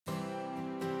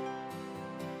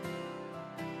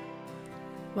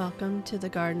Welcome to the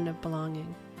Garden of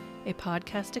Belonging, a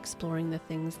podcast exploring the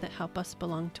things that help us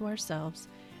belong to ourselves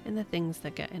and the things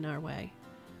that get in our way.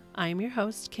 I am your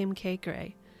host, Kim K.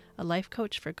 Gray, a life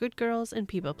coach for good girls and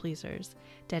people pleasers,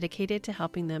 dedicated to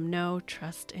helping them know,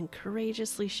 trust, and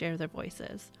courageously share their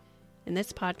voices. In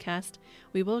this podcast,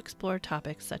 we will explore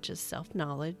topics such as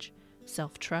self-knowledge,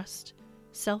 self-trust,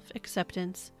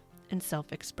 self-acceptance, and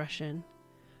self-expression.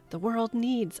 The world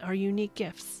needs our unique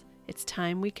gifts. It's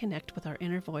time we connect with our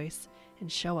inner voice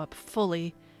and show up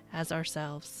fully as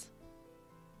ourselves.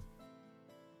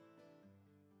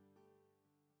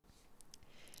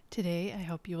 Today, I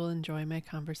hope you will enjoy my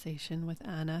conversation with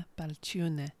Anna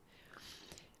Balciune.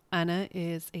 Anna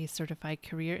is a certified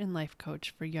career and life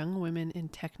coach for young women in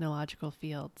technological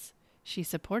fields. She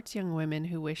supports young women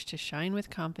who wish to shine with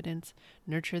confidence,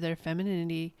 nurture their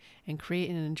femininity, and create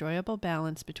an enjoyable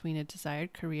balance between a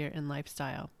desired career and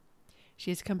lifestyle. She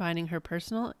is combining her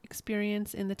personal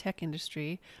experience in the tech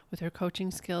industry with her coaching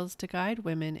skills to guide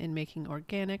women in making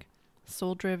organic,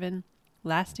 soul-driven,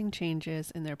 lasting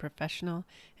changes in their professional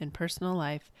and personal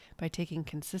life by taking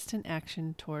consistent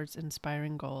action towards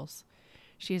inspiring goals.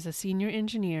 She is a senior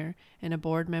engineer and a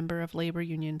board member of labor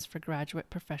unions for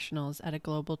graduate professionals at a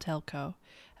global telco,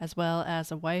 as well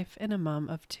as a wife and a mom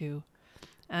of two.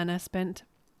 Anna spent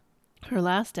her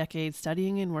last decade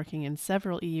studying and working in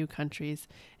several EU countries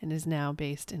and is now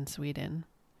based in Sweden.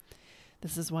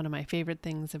 This is one of my favorite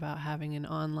things about having an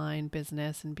online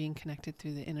business and being connected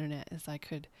through the internet is I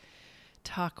could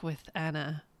talk with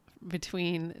Anna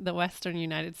between the Western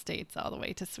United States all the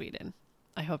way to Sweden.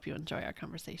 I hope you enjoy our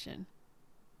conversation.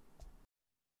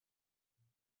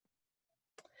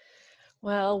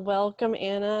 Well, welcome,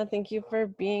 Anna. Thank you for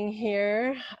being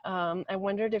here. I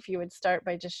wondered if you would start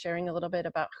by just sharing a little bit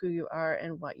about who you are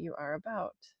and what you are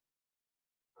about.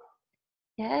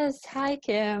 Yes, hi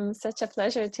Kim. Such a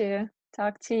pleasure to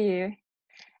talk to you.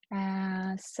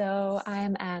 So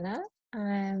I'm Anna.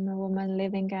 I'm a woman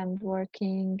living and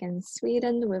working in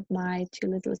Sweden with my two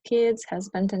little kids,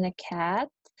 husband and a cat.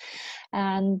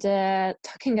 And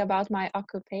talking about my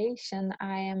occupation,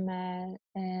 I am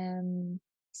a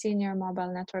senior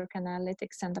mobile network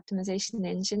analytics and optimization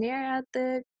engineer at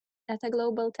a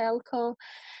global telco,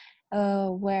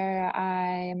 where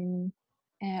I'm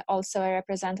also a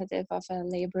representative of a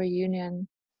labor union,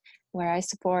 where I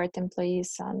support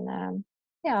employees on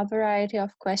a variety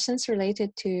of questions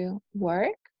related to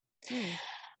work,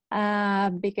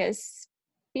 because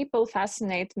people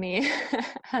fascinate me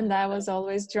and I was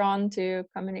always drawn to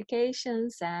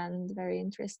communications and very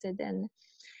interested in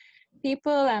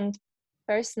people and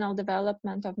personal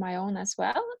development of my own as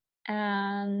well.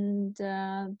 And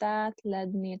that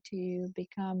led me to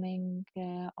becoming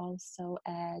also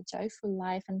a joyful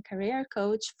life and career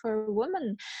coach for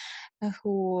women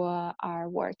who are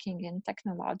working in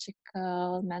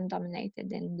technological,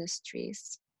 man-dominated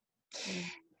industries.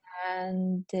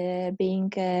 And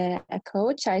being a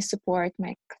coach, I support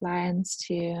my clients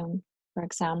to, for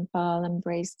example,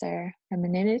 embrace their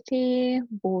femininity,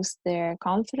 boost their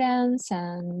confidence,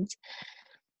 and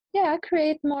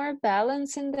create more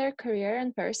balance in their career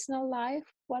and personal life,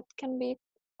 what can be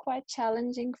quite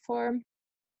challenging for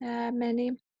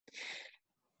many.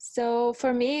 So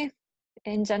for me,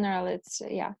 in general, it's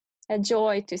a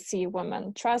joy to see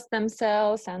women trust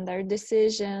themselves and their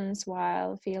decisions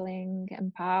while feeling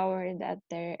empowered at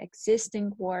their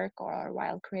existing work or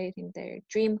while creating their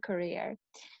dream career.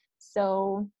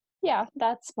 So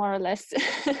that's more or less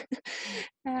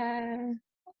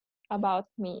about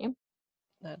me.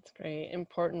 That's great.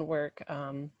 Important work.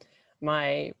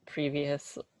 My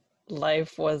previous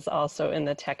life was also in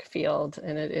the tech field,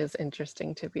 and it is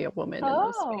interesting to be a woman in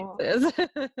those spaces.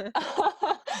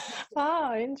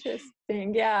 Wow,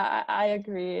 interesting. Yeah, I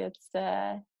agree. It's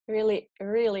really,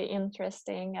 really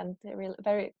interesting and a really,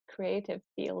 very creative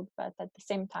field, but at the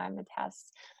same time, it has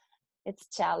its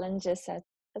challenges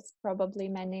as probably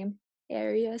many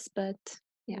areas, but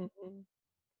yeah.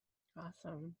 Mm-hmm.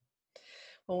 Awesome.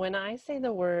 Well, when I say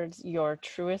the words your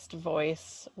truest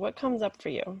voice, what comes up for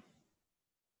you?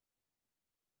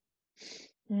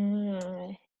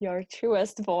 Your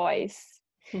truest voice.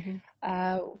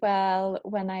 Well,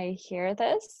 when I hear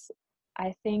this,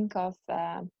 I think of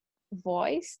a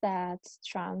voice that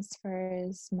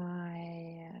transfers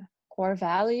my core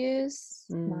values,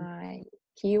 my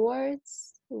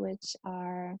keywords, which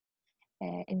are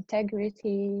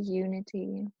integrity,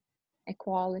 unity,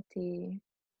 equality,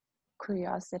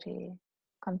 curiosity,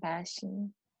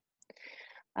 compassion.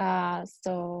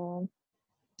 So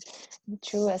the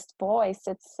truest voice,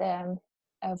 it's a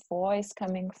voice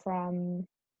coming from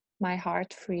my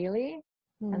heart freely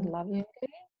and lovingly,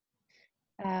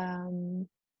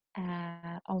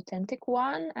 authentic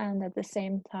one, and at the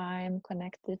same time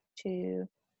connected to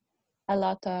a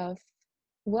lot of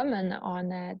women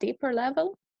on a deeper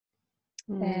level.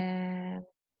 A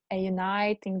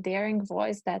uniting, daring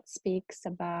voice that speaks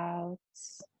about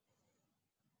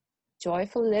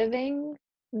joyful living,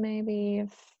 maybe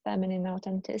feminine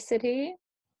authenticity,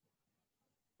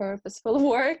 purposeful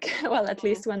work. Well, at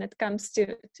least when it comes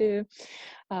to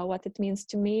what it means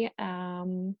to me,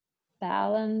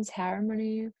 balance,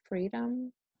 harmony,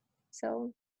 freedom.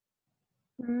 So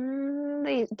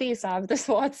these are the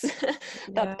thoughts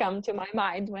that come to my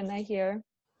mind when I hear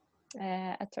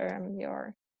a term,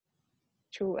 your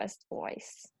truest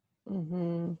voice.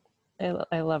 Mm-hmm.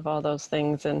 I love all those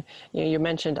things, and you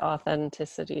mentioned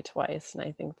authenticity twice, and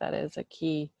I think that is a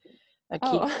key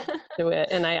to it.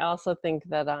 And I also think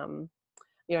that I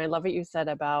love what you said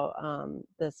about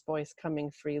this voice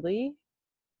coming freely.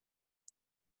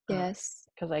 Yes,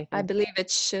 because I I think believe it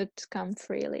should come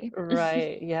freely.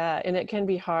 right, yeah, and it can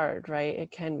be hard, right?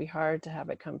 It can be hard to have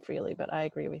it come freely, but I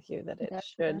agree with you that it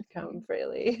should come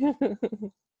freely.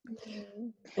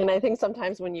 And I think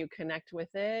sometimes when you connect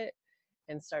with it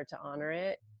and start to honor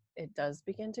it, it does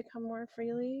begin to come more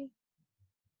freely.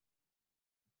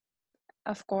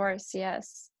 Of course,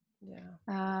 yes.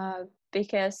 Yeah.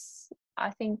 Because I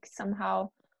think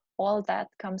somehow all that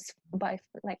comes by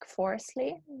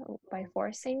forcing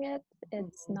it.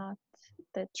 It's not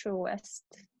the truest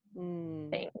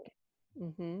thing.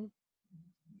 Mm-hmm.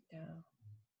 Yeah.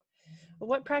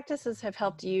 What practices have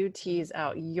helped you tease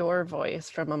out your voice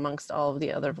from amongst all of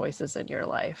the other voices in your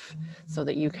life so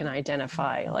that you can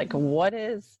identify like what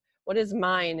is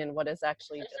mine and what is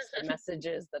actually just the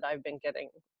messages that I've been getting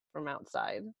from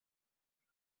outside?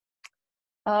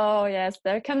 Oh yes,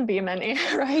 there can be many,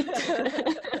 right?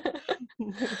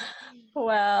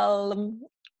 Well,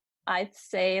 I'd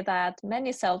say that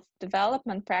many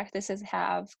self-development practices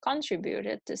have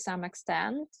contributed to some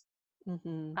extent.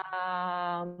 Mm-hmm.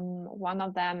 One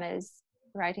of them is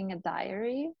writing a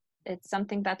diary. It's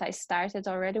something that I started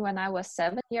already when I was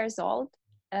 7 years old,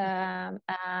 and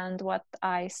what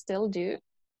I still do.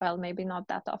 Well, maybe not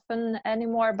that often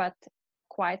anymore, but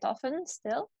quite often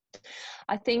still.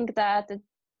 I think that it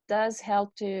does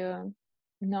help to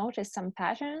notice some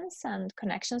patterns and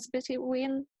connections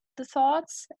between the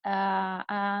thoughts,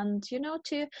 and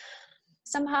to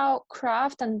somehow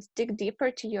craft and dig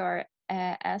deeper to your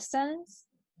essence.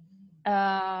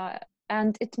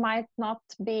 And it might not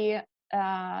be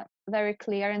very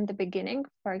clear in the beginning.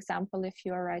 For example, if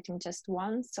you're writing just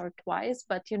once or twice,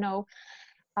 but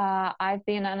I've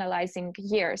been analyzing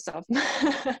years of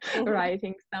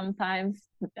writing sometimes,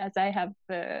 as I have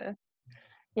a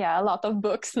lot of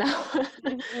books now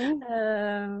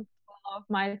of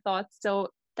my thoughts. So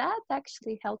that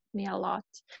actually helped me a lot.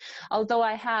 Although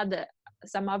I had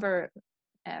some other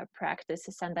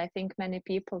practices, and I think many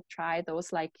people try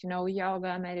those, like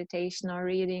yoga, meditation, or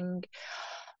reading.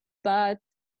 But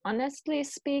honestly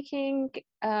speaking,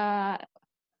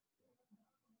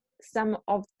 some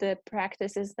of the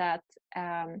practices that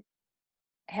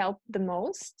help the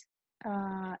most,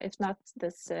 if not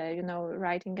this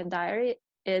writing a diary,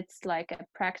 it's like a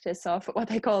practice of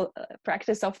what I call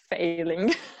practice of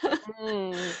failing.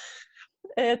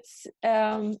 It's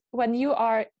when you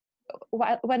are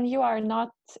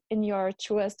not in your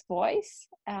truest voice,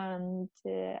 and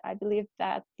I believe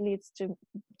that leads to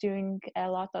doing a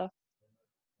lot of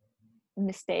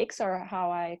mistakes, or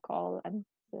how I call them,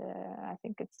 I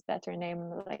think it's better name,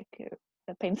 like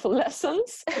the painful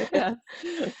lessons. Yeah.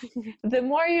 The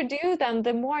more you do them,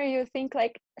 the more you think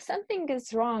like something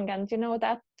is wrong, and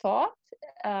that thought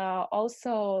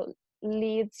also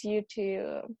leads you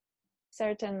to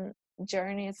certain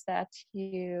journeys that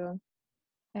you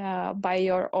by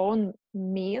your own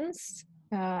means,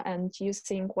 and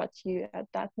using what you at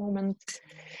that moment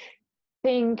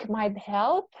think might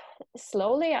help,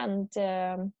 slowly, and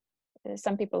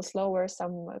some people slower,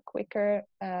 some quicker,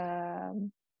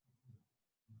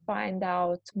 find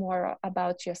out more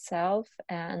about yourself,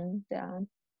 and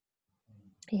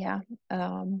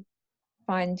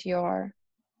find your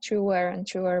truer and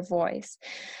truer voice.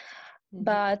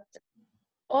 But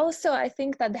also, I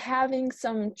think that having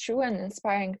some true and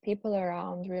inspiring people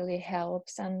around really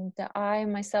helps. And I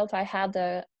myself, I had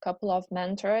a couple of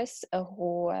mentors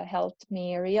who helped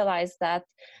me realize that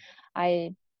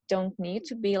I don't need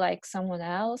to be like someone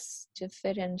else to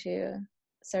fit into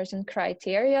certain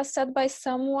criteria set by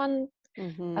someone.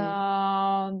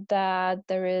 That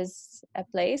there is a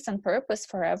place and purpose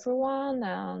for everyone,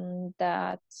 and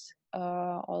that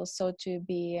also to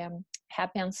be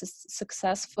happy and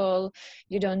successful,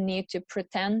 you don't need to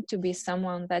pretend to be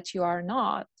someone that you are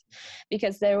not.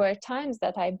 because there were times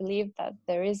that I believed that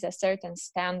there is a certain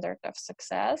standard of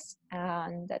success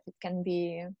and that it can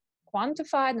be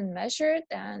quantified and measured.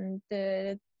 And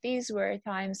these were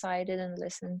times I didn't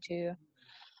listen to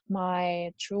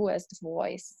my truest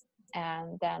voice.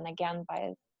 And then again,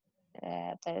 by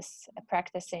this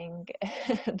practicing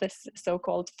this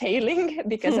so-called failing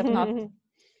because of not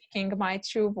speaking my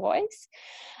true voice,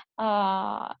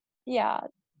 yeah,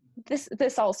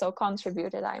 this also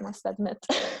contributed, I must admit.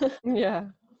 Yeah.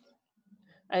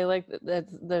 I like that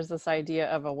there's this idea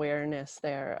of awareness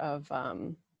there of,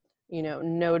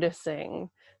 noticing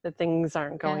that things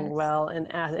aren't going Yes. well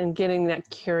and getting that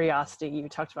curiosity. You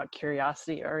talked about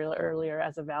curiosity earlier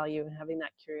as a value, and having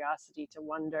that curiosity to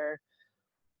wonder,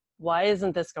 why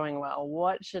isn't this going well?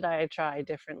 What should I try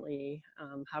differently?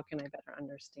 How can I better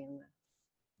understand this?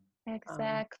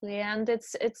 Exactly, and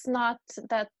it's not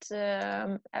that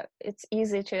it's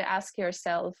easy to ask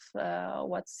yourself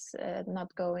what's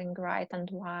not going right and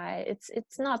why.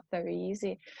 It's not very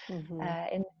easy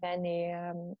in many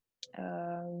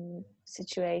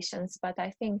situations, but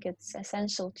I think it's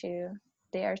essential to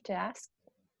dare to ask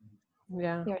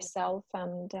yourself.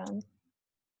 And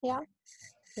yeah.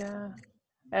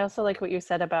 I also like what you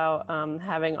said about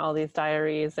having all these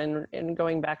diaries and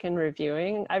going back and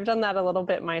reviewing. I've done that a little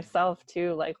bit myself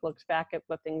too, like looked back at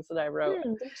the things that I wrote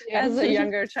Did you? as a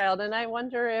younger child. And I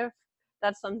wonder if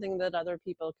that's something that other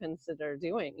people consider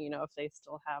doing, if they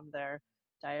still have their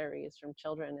diaries from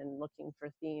children and looking for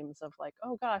themes of like,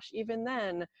 oh gosh, even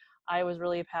then I was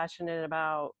really passionate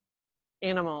about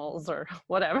animals or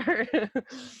whatever.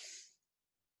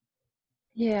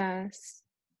 Yes.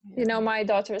 My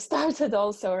daughter started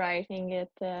also writing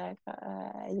it a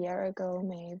year ago,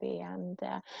 maybe, and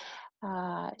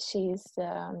she's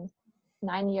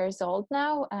 9 years old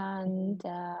now, and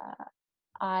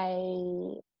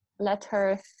I let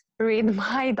her read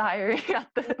my diary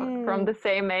from the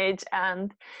same age,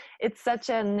 and it's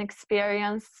such an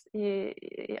experience.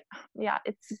 Yeah,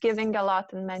 it's giving a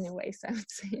lot in many ways, I would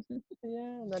say.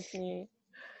 Yeah, that's neat.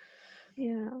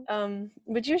 Yeah.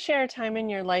 Would you share a time in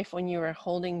your life when you were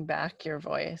holding back your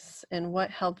voice and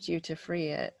what helped you to free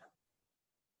it?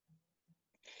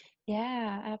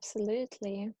 Yeah,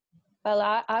 absolutely. Well,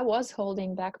 I was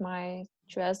holding back my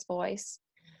truest voice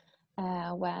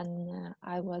when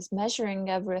I was measuring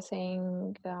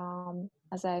everything,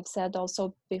 as I've said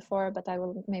also before, but I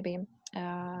will maybe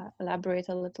elaborate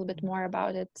a little bit more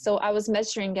about it. So I was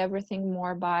measuring everything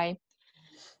more by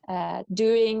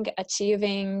doing,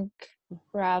 achieving,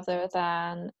 rather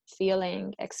than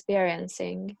feeling,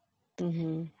 experiencing.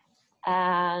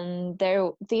 And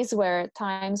these were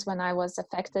times when I was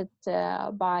affected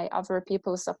by other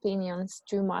people's opinions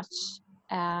too much,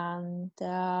 and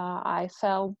I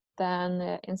felt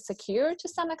then insecure to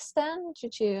some extent due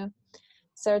to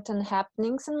certain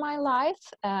happenings in my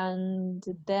life. And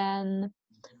then,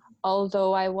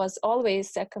 although I was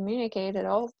always a communicated,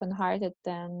 open-hearted,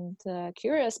 and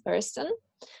curious person,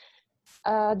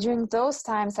 during those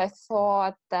times I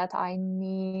thought that I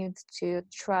need to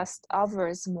trust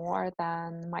others more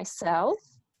than myself,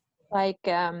 like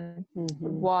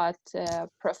what a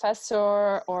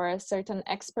professor or a certain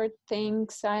expert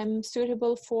thinks I'm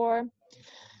suitable for,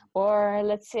 or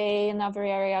let's say in other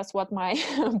areas what my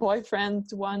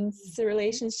boyfriend wants a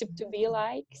relationship to be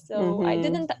like. So I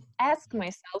didn't ask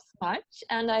myself much,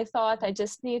 and I thought I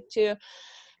just need to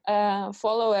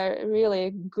follow a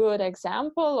really good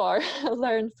example or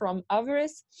learn from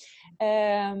others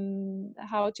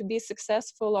how to be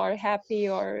successful or happy,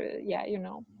 or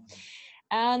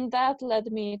and that led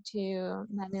me to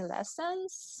many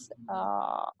lessons,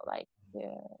 like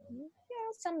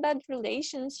some bad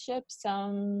relationships,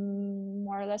 some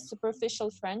more or less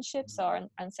superficial friendships, or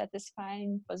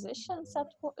unsatisfying positions at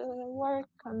work.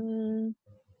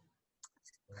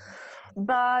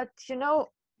 But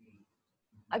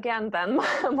again, then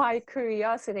my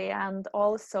curiosity and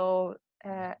also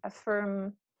a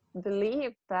firm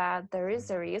belief that there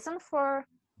is a reason for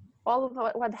all of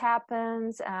what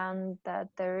happens, and that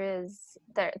there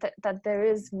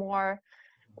is more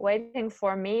waiting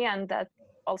for me, and that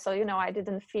also I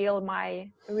didn't feel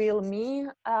my real me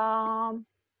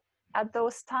at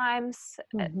those times.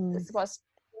 This was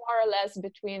more or less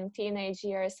between teenage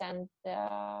years and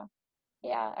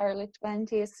early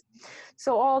 20s.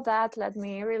 So all that led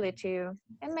me really to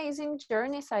amazing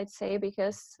journeys, I'd say,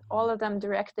 because all of them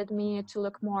directed me to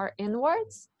look more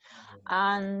inwards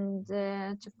and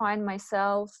to find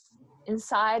myself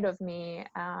inside of me,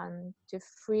 and to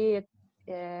free it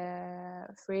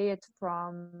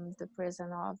from the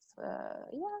prison of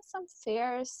some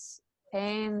fears,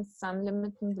 pains, some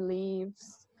limiting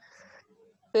beliefs.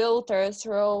 filters,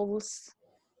 roles,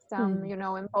 some,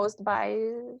 imposed by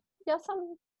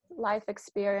some life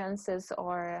experiences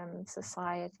or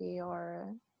society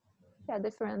or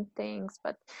different things.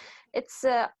 But it's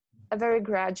a very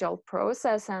gradual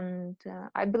process, and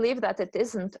I believe that it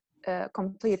isn't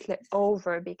completely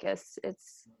over, because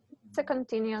it's a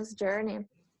continuous journey.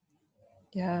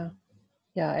 Yeah,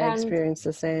 I And experience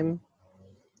the same.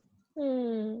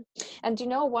 and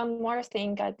one more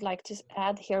thing I'd like to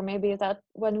add here, maybe, that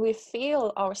when we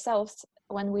feel ourselves,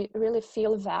 when we really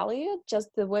feel valued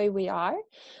just the way we are,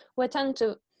 we tend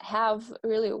to have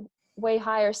really way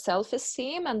higher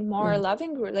self-esteem and more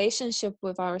loving relationship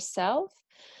with ourselves.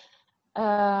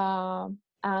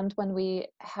 And when we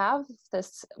have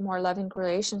this more loving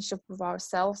relationship with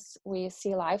ourselves, we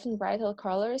see life in brighter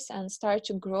colors and start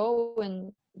to grow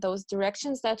in those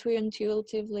directions that we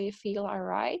intuitively feel are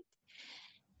right.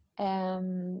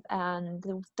 And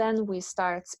then we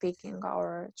start speaking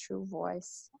our true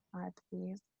voice, I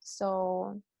believe.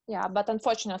 So but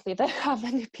unfortunately there are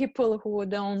many people who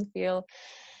don't feel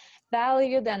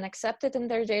valued and accepted in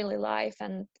their daily life,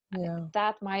 and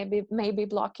that might be maybe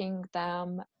blocking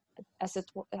them, as it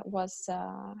was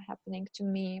happening to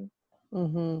me.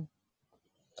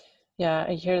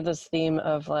 I hear this theme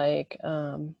of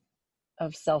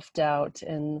of self-doubt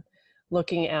and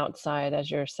looking outside,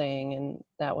 as you're saying, and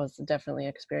that was definitely an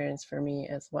experience for me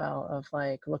as well, of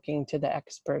looking to the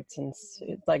experts and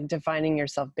defining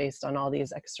yourself based on all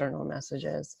these external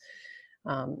messages,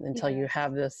 until you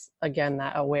have this, again,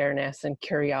 that awareness and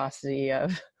curiosity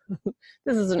of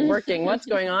this isn't working, what's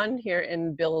going on here,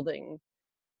 in building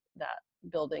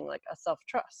like a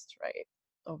self-trust, right,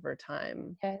 over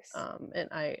time. Yes. And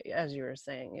as you were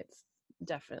saying, it's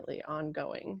definitely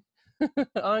ongoing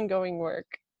ongoing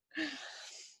work.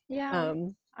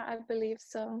 I believe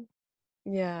so.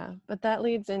 But that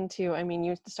leads into,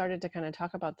 you started to kind of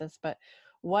talk about this, but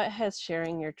what has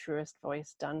sharing your truest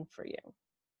voice done for you?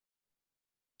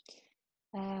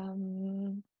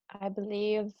 I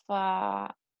believe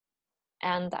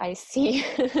and I see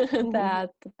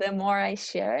that the more I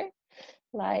share,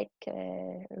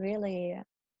 really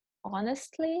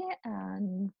honestly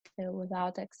and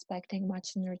without expecting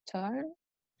much in return,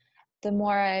 the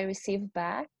more I receive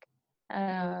back,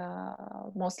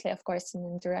 mostly, of course, in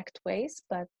indirect ways,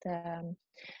 but it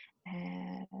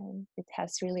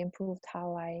has really improved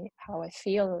how I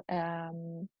feel,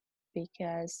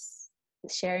 because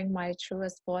sharing my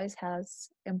truest voice has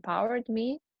empowered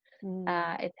me.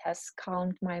 It has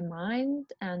calmed my mind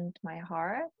and my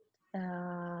heart,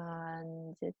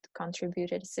 and it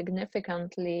contributed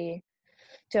significantly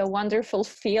to a wonderful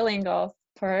feeling of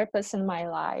purpose in my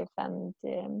life. And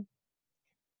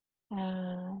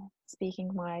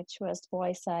speaking my truest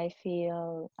voice, I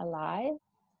feel alive,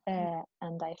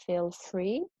 and I feel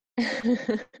free.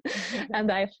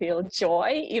 And I feel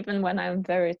joy even when I'm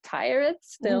very tired.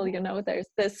 Still, there's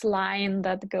this line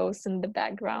that goes in the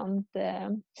background,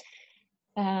 and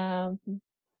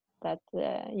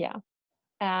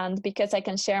because I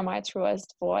can share my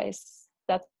truest voice,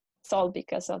 that's all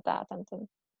because of that. And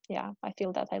I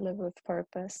feel that I live with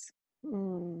purpose.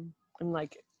 I'm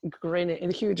grinning,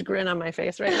 a huge grin on my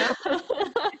face right now.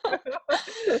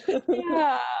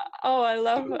 Oh, I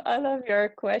love your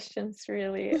questions,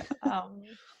 really.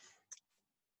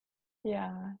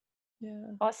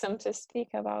 Awesome to speak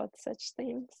about such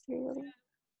things, really.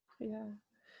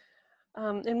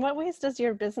 In what ways does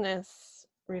your business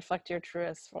reflect your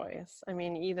truest voice?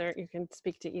 Either you can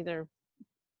speak to either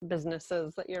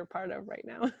businesses that you're part of right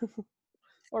now,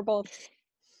 or both.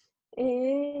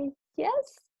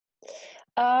 Yes.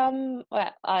 Well,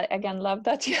 I again love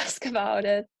that you ask about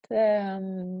it.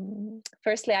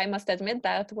 Firstly, I must admit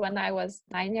that when I was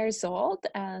 9 years old,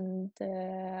 and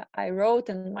I wrote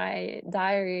in my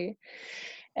diary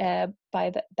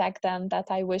back then that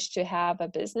I wished to have a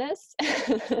business,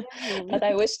 that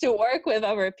I wish to work with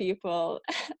other people,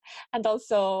 and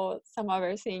also some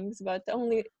other things. But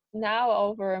only now,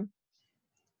 over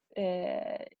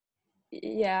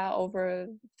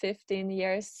 15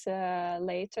 years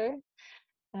later,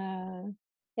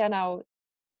 now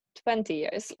 20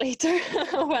 years later,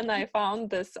 when I found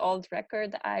this old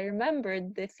record, I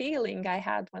remembered the feeling I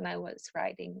had when I was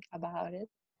writing about it.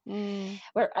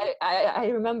 Where I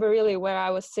remember really where I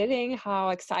was sitting, how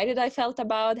excited I felt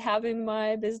about having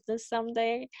my business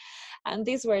someday. And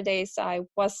these were days I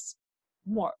was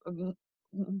more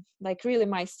really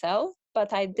myself,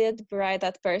 but I did write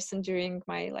that person during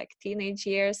my teenage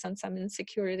years and some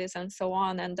insecurities and so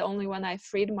on. And only when I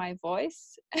freed my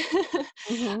voice,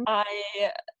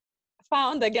 I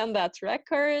found again that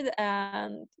record.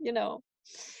 And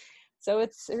so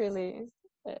it's really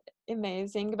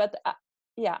amazing. But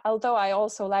yeah, although I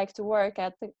also like to work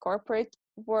at the corporate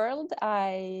world,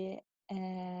 I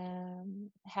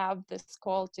had this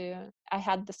call to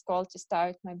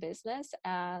start my business.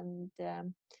 And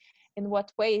in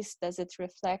what ways does it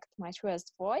reflect my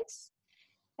truest voice?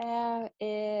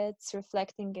 It's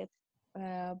reflecting it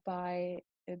by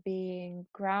being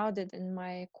grounded in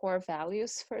my core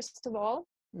values, first of all.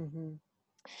 Mm-hmm.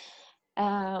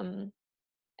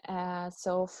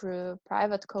 So through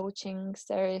private coachings,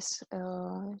 there is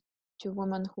two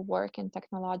women who work in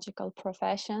technological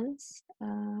professions.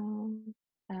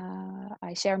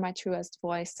 I share my truest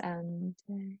voice, and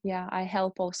I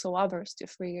help also others to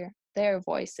free their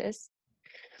voices.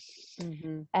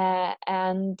 Mm-hmm.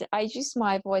 And I use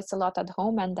my voice a lot at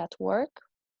home and at work,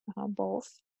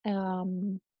 both.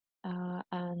 And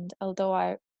although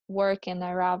I work in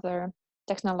a rather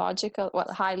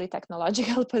highly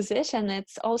technological position,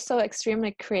 it's also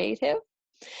extremely creative.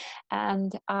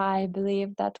 And I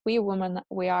believe that we women,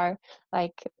 we are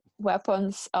like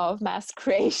weapons of mass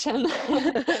creation.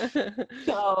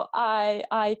 So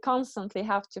I constantly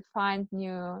have to find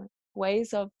new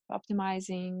ways of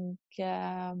optimizing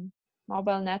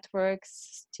mobile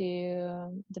networks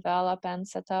to develop and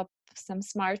set up some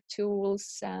smart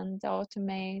tools and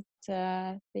automate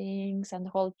things and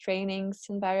hold trainings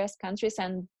in various countries.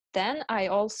 And then I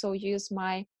also use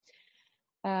my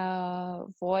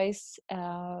voice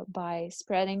by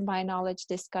spreading my knowledge,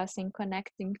 discussing,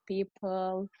 connecting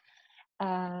people.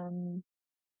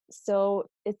 So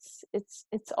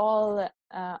it's all,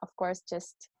 of course,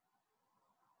 just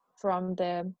from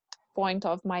the point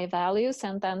of my values,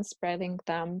 and then spreading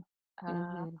them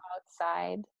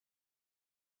outside.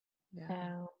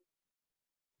 Yeah.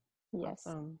 Yes.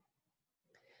 Awesome.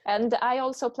 And I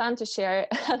also plan to share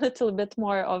a little bit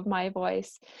more of my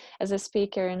voice as a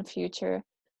speaker in future,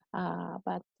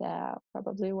 but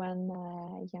probably when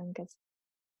youngest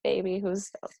baby,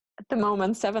 who's at the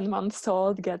moment 7 months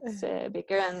old, gets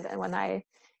bigger, and when I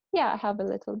have a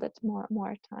little bit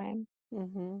more time.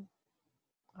 Mm-hmm.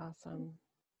 Awesome.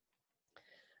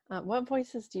 What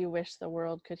voices do you wish the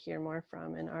world could hear more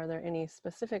from, and are there any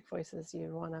specific voices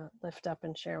you want to lift up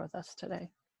and share with us today?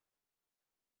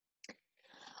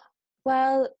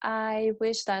 Well, I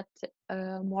wish that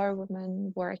more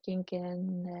women working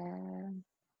in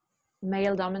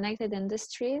male-dominated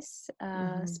industries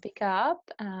speak up,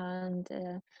 and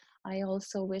I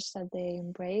also wish that they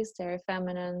embrace their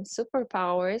feminine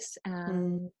superpowers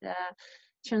and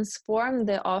transform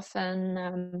the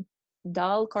often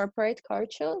dull corporate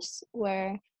cultures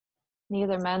where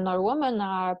neither men nor women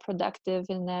are productive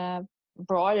in a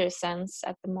broader sense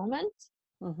at the moment.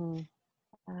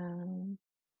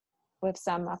 With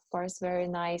some, of course, very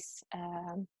nice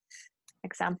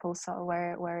examples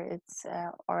where it's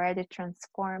already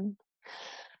transformed.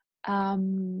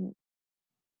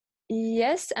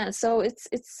 Yes, and so it's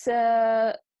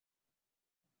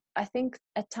I think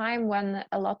a time when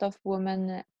a lot of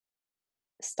women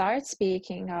start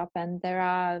speaking up, and there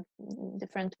are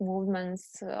different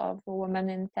movements of women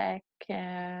in tech,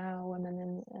 women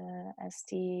in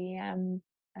STEM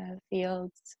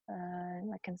fields,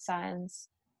 like in science,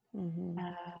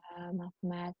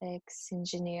 mathematics,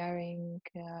 engineering,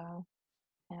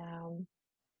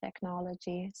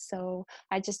 technology. So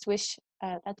I just wish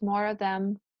that more of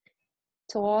them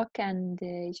talk and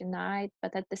unite,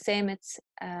 but at the same, it's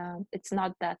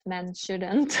not that men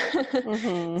shouldn't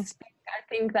speak. I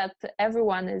think that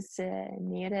everyone is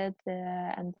needed,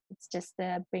 and it's just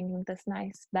bringing this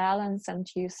nice balance and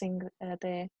using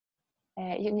the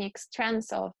unique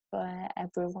strengths of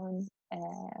everyone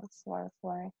for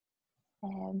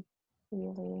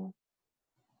really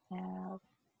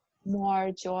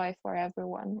more joy for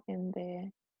everyone in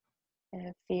the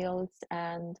fields,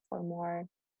 and for more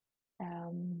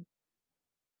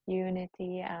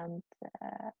unity and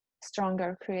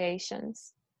stronger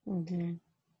creations.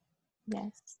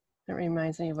 Yes. It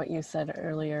reminds me of what you said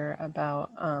earlier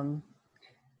about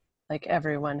like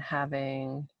everyone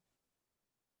having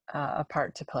a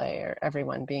part to play, or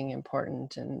everyone being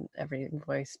important and every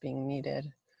voice being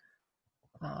needed.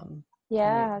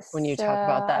 Yes. When you talk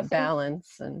about that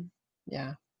balance, and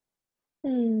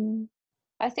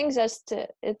I think just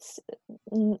it's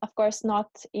of course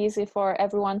not easy for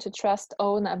everyone to trust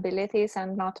own abilities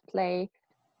and not play,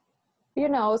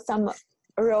 some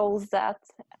roles that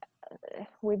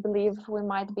we believe we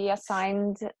might be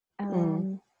assigned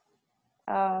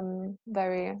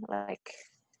very like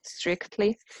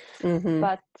strictly.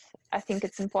 But I think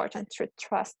it's important to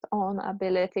trust own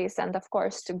abilities, and of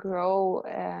course to grow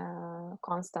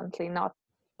constantly, not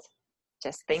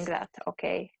just think that,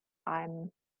 okay,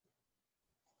 I'm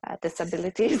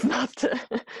disability is not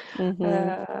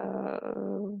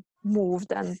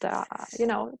moved, and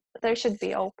there should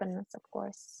be openness, of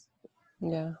course.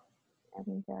 Yeah.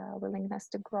 And willingness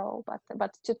to grow, but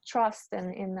to trust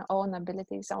in own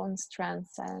abilities, own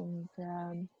strengths, and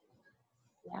to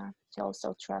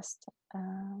also trust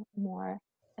more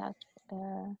that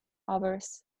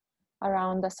others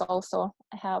around us also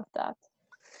have that.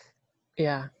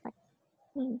 Yeah.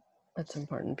 That's an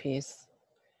important piece.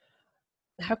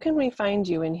 How can we find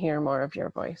you and hear more of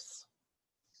your voice?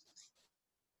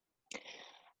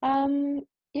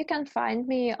 You can find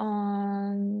me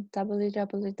on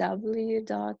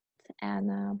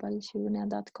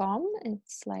www.annabalciune.com.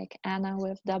 It's like Anna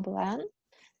with double N,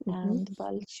 and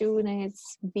Balciune,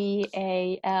 it's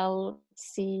Balciune.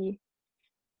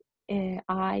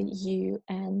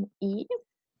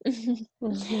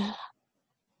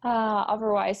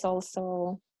 Otherwise,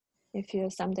 also, if you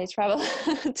someday travel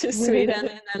to Sweden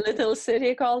in a little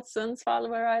city called Sundsvall,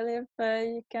 where I live,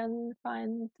 you can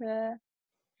find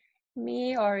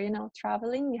me, or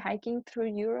traveling, hiking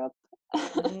through Europe.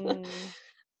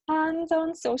 And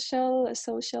on social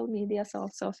medias,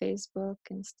 also Facebook,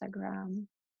 Instagram.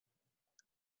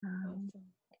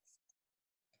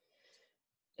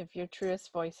 If your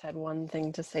truest voice had one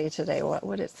thing to say today, what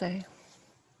would it say?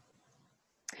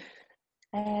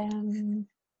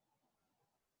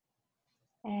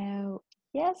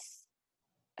 Yes.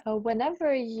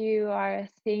 Whenever you are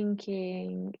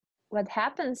thinking, what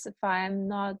happens if I'm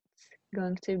not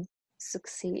going to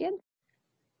succeed?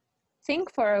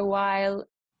 Think for a while,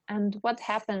 and what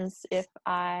happens if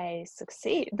I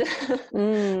succeed?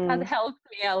 That helped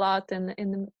me a lot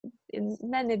in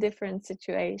many different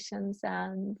situations.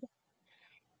 And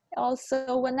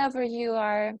also, whenever you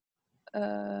are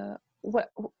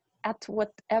at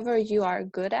whatever you are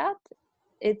good at,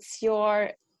 it's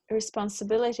your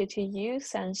responsibility to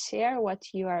use and share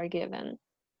what you are given.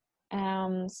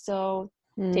 So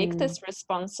take this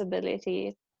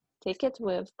responsibility, take it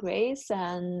with grace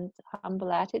and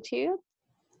humble attitude.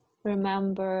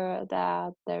 Remember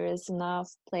that there is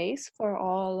enough place for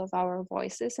all of our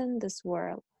voices in this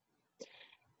world.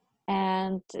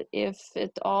 And if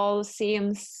it all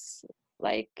seems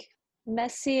like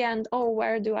messy and,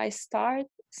 where do I start?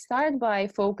 Start by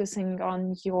focusing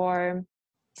on your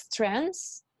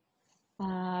strengths.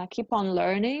 Keep on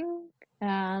learning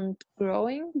and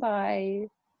growing by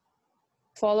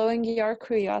following your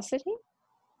curiosity.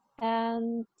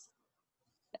 And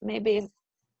maybe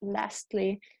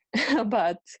lastly,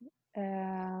 but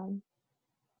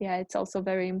it's also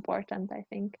very important, I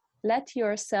think, let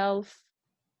yourself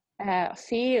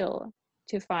feel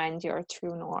to find your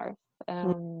true north,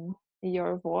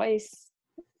 your voice,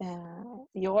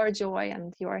 your joy,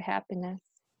 and your happiness.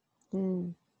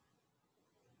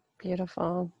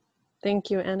 Beautiful.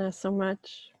 Thank you, Anna, so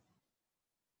much.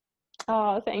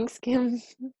 Oh, thanks, Kim.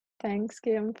 Thanks,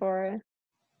 Kim, for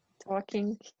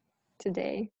talking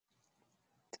today.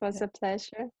 It was a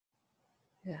pleasure.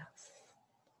 Yes.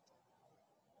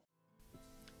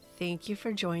 Thank you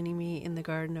for joining me in the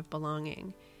Garden of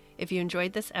Belonging. If you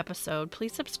enjoyed this episode,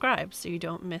 please subscribe so you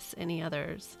don't miss any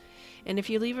others. And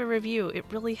if you leave a review, it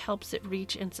really helps it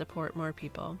reach and support more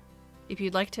people. If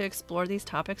you'd like to explore these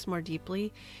topics more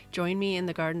deeply, join me in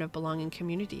the Garden of Belonging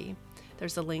community.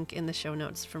 There's a link in the show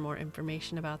notes for more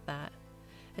information about that.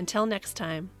 Until next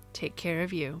time, take care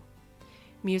of you.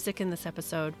 Music in this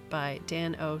episode by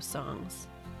Dan O. Songs.